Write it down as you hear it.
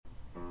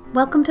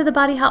Welcome to the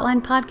Body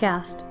Hotline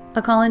podcast,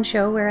 a call-in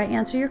show where I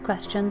answer your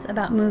questions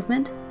about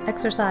movement,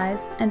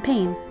 exercise, and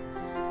pain.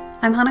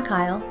 I'm Hannah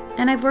Kyle,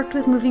 and I've worked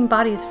with moving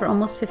bodies for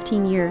almost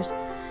 15 years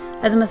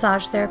as a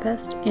massage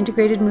therapist,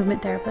 integrated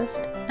movement therapist,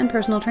 and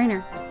personal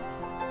trainer.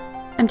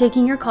 I'm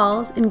taking your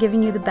calls and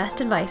giving you the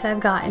best advice I've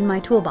got in my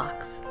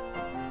toolbox.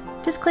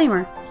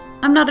 Disclaimer,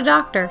 I'm not a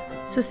doctor,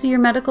 so see your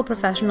medical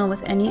professional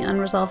with any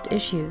unresolved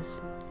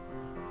issues.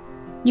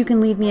 You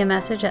can leave me a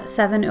message at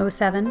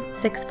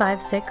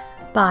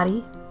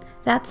 707-656-BODY.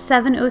 That's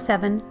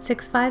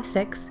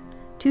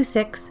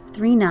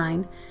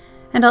 707-656-2639,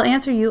 and I'll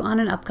answer you on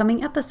an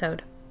upcoming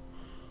episode.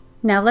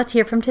 Now let's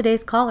hear from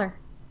today's caller.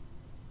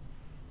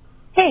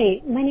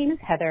 Hey, my name is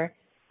Heather.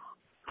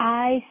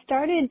 I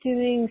started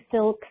doing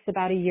silks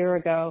about a year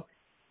ago,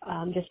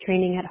 just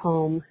training at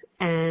home,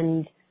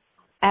 and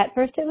at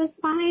first it was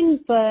fine,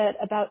 but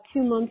about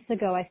 2 months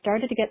ago I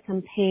started to get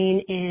some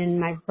pain in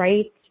my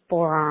right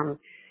forearm,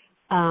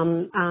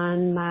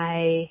 on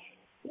my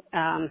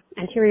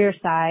anterior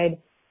side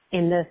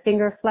in the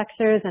finger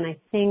flexors, and I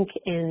think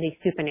in the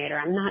supinator.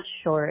 I'm not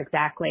sure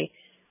exactly,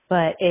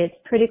 but it's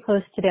pretty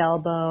close to the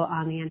elbow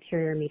on the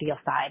anterior medial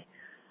side.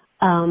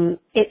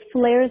 It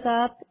flares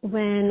up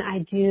when I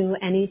do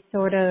any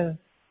sort of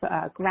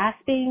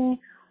grasping,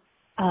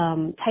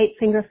 tight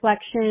finger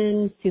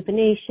flexion,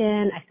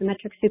 supination,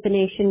 isometric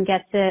supination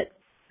gets it.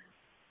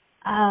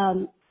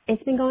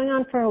 It's been going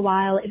on for a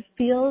while. It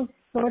feels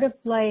sort of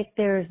like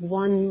there's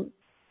one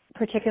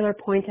particular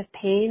point of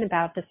pain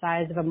about the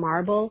size of a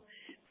marble.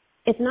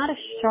 It's not a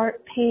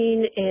sharp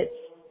pain. It's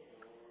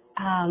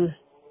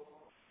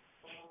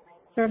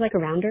sort of like a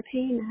rounder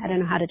pain. I don't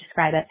know how to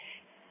describe it.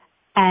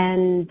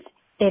 And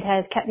it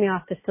has kept me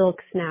off the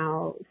silks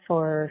now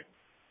for,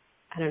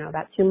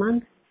 about 2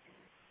 months.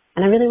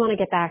 And I really want to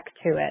get back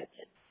to it.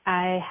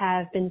 I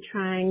have been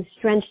trying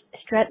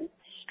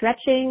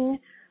stretching,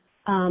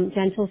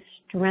 gentle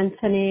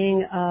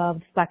strengthening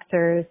of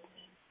flexors,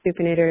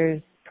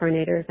 supinators,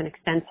 pronators, and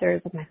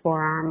extensors of my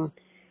forearm,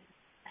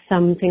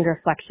 some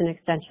finger flexion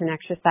extension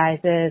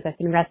exercises. I've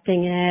been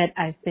resting it.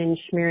 I've been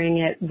smearing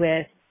it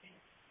with,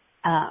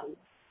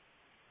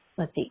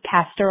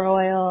 castor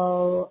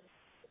oil,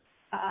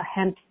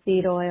 hemp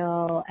seed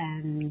oil,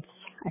 and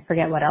I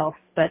forget what else,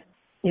 but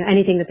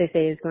anything that they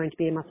say is going to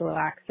be a muscle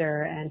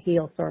relaxer and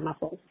heal sore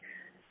muscles.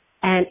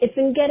 And it's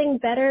been getting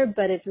better,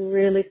 but it's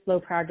really slow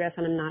progress,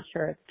 and I'm not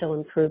sure it's still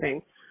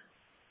improving.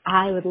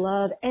 I would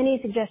love any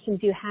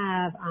suggestions you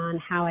have on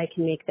how I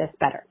can make this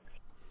better.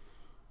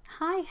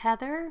 Hi,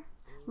 Heather.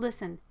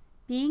 Listen,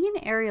 being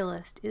an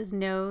aerialist is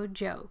no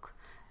joke.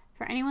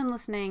 For anyone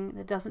listening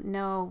that doesn't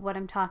know what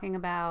I'm talking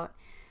about,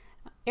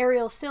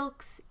 aerial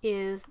silks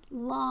is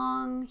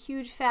long,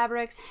 huge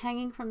fabrics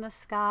hanging from the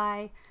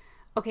sky.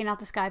 Okay, not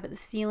the sky, but the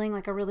ceiling,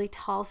 like a really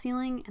tall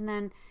ceiling. And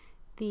then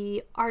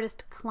the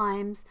artist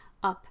climbs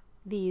up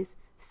these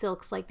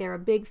silks like they're a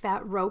big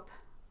fat rope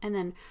and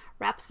then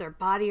wraps their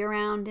body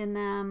around in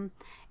them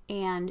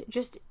and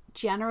just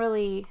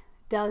generally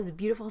does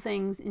beautiful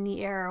things in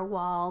the air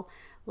while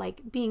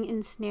like being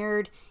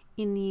ensnared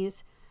in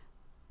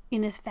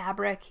this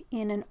fabric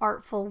in an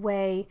artful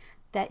way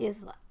that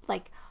is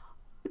like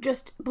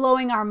just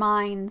blowing our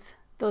minds,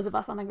 those of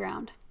us on the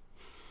ground.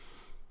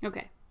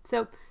 Okay,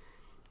 so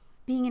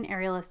being an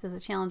aerialist is a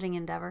challenging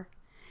endeavor,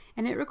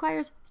 and it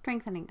requires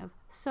strengthening of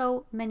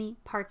so many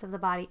parts of the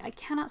body. I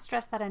cannot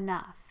stress that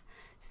enough.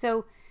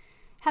 So,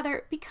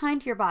 Heather, be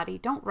kind to your body.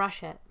 Don't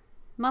rush it.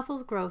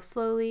 Muscles grow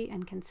slowly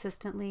and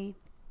consistently,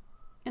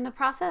 and the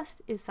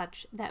process is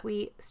such that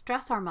we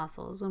stress our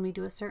muscles when we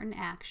do a certain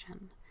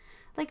action,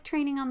 like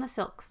training on the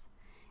silks,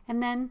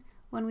 and then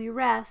when we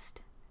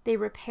rest, they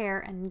repair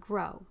and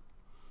grow.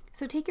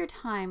 So take your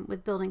time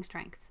with building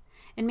strength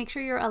and make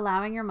sure you're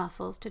allowing your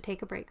muscles to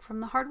take a break from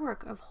the hard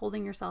work of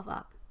holding yourself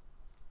up.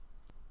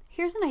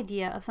 Here's an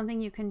idea of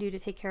something you can do to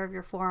take care of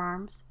your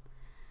forearms.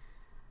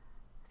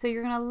 So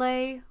you're going to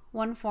lay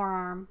one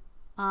forearm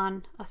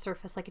on a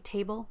surface like a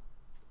table,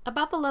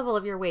 about the level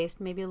of your waist,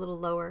 maybe a little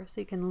lower,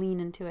 so you can lean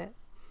into it.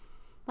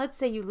 Let's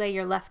say you lay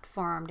your left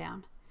forearm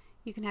down.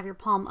 You can have your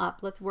palm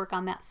up. Let's work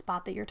on that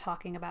spot that you're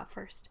talking about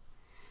first.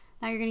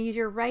 Now you're going to use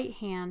your right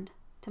hand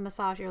to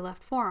massage your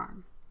left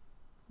forearm.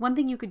 One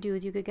thing you could do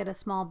is you could get a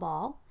small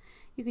ball.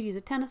 You could use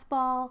a tennis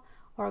ball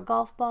or a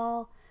golf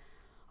ball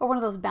or one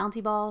of those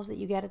bouncy balls that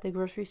you get at the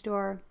grocery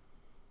store.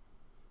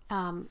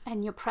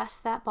 And you press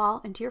that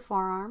ball into your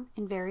forearm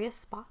in various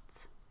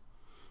spots.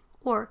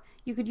 Or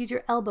you could use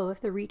your elbow if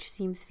the reach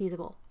seems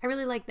feasible. I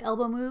really like the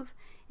elbow move.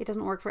 It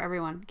doesn't work for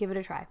everyone. Give it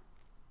a try.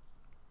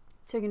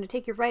 So you're going to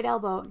take your right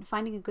elbow and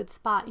finding a good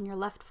spot in your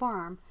left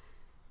forearm,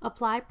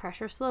 apply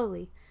pressure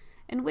slowly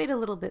and wait a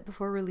little bit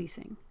before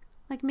releasing,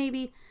 like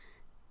maybe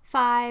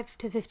 5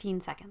 to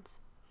 15 seconds.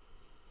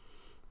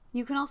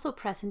 You can also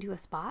press into a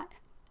spot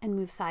and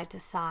move side to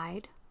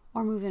side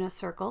or move in a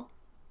circle,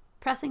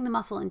 pressing the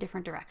muscle in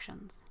different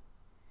directions.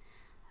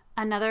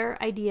 Another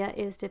idea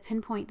is to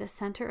pinpoint the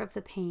center of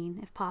the pain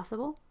if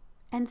possible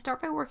and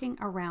start by working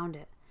around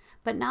it,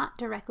 but not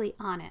directly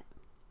on it.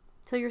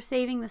 So you're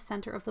saving the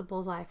center of the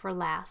bullseye for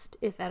last,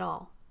 if at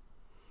all.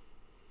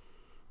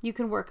 You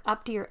can work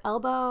up to your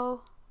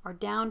elbow or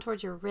down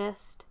towards your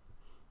wrist.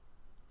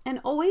 And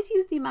always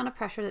use the amount of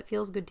pressure that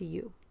feels good to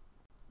you.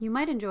 You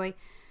might enjoy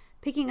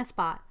picking a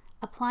spot,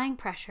 applying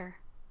pressure,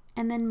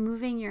 and then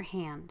moving your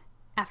hand.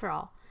 After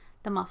all,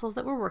 the muscles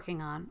that we're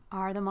working on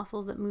are the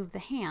muscles that move the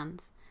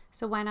hands,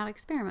 so why not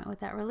experiment with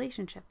that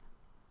relationship?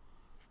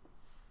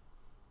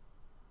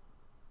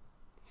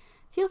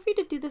 Feel free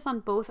to do this on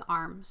both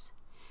arms.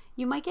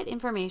 You might get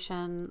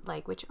information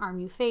like which arm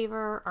you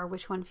favor or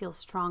which one feels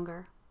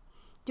stronger.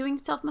 Doing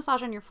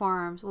self-massage on your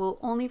forearms will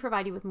only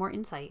provide you with more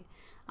insight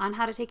on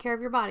how to take care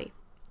of your body.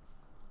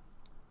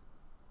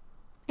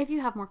 If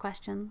you have more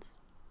questions,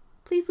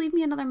 please leave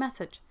me another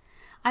message.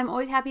 I'm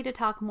always happy to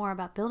talk more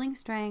about building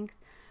strength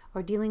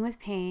or dealing with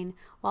pain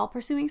while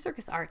pursuing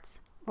circus arts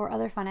or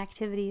other fun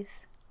activities.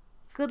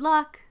 Good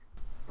luck!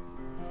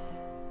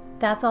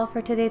 That's all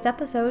for today's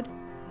episode.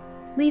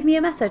 Leave me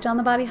a message on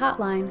the Body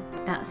Hotline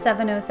at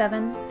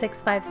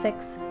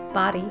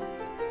 707-656-BODY,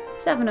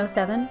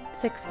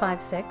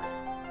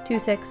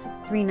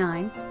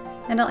 707-656-2639,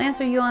 and I'll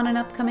answer you on an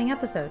upcoming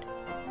episode.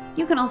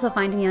 You can also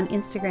find me on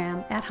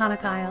Instagram at Hannah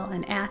Kyle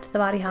and at the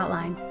Body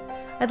Hotline.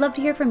 I'd love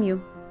to hear from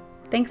you.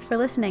 Thanks for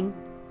listening.